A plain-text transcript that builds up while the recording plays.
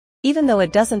Even though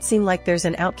it doesn't seem like there's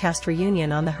an Outkast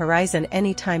reunion on the horizon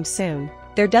anytime soon,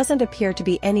 there doesn't appear to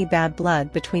be any bad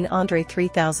blood between Andre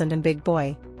 3000 and Big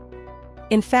Boi.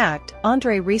 In fact,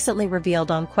 Andre recently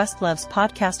revealed on Questlove's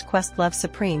podcast Questlove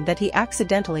Supreme that he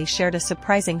accidentally shared a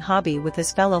surprising hobby with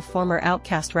his fellow former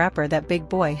Outkast rapper that Big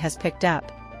Boi has picked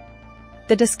up.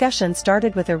 The discussion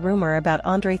started with a rumor about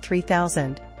Andre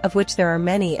 3000, of which there are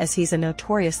many as he's a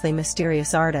notoriously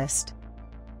mysterious artist.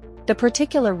 The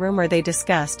particular rumor they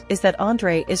discussed is that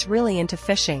Andre is really into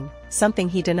fishing, something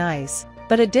he denies,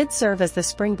 but it did serve as the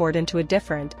springboard into a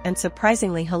different and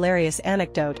surprisingly hilarious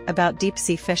anecdote about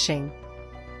deep-sea fishing.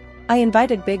 I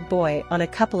invited Big Boi on a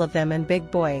couple of them and Big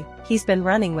Boi, he's been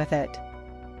running with it.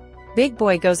 Big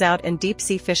Boi goes out and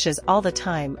deep-sea fishes all the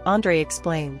time, Andre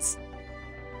explains.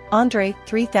 Andre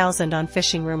 3000 on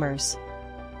fishing rumors.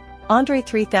 Andre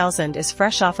 3000 is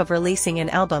fresh off of releasing an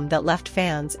album that left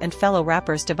fans and fellow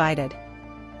rappers divided.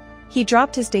 He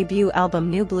dropped his debut album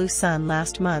New Blue Sun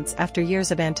last month after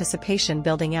years of anticipation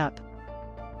building up.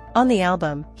 On the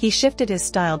album, he shifted his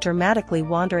style dramatically,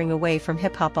 wandering away from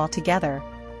hip-hop altogether.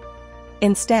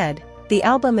 Instead, the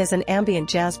album is an ambient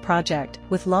jazz project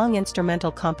with long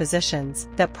instrumental compositions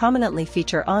that prominently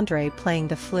feature Andre playing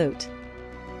the flute.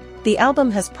 The album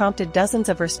has prompted dozens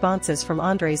of responses from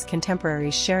Andre's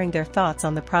contemporaries sharing their thoughts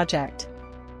on the project.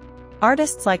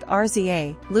 Artists like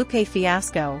RZA, Lupe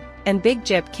Fiasco, and Big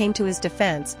Jip came to his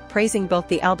defense, praising both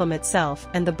the album itself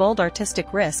and the bold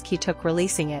artistic risk he took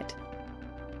releasing it.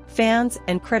 Fans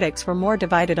and critics were more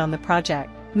divided on the project.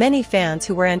 Many fans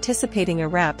who were anticipating a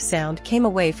rap sound came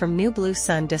away from New Blue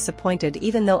Sun disappointed,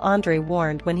 even though Andre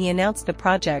warned when he announced the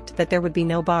project that there would be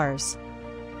no bars.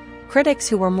 Critics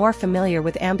who were more familiar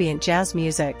with ambient jazz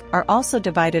music are also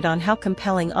divided on how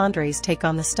compelling Andre's take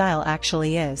on the style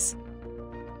actually is.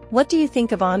 What do you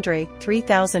think of Andre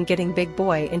 3000 getting Big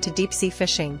Boi into deep-sea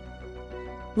fishing?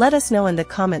 Let us know in the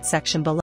comment section below.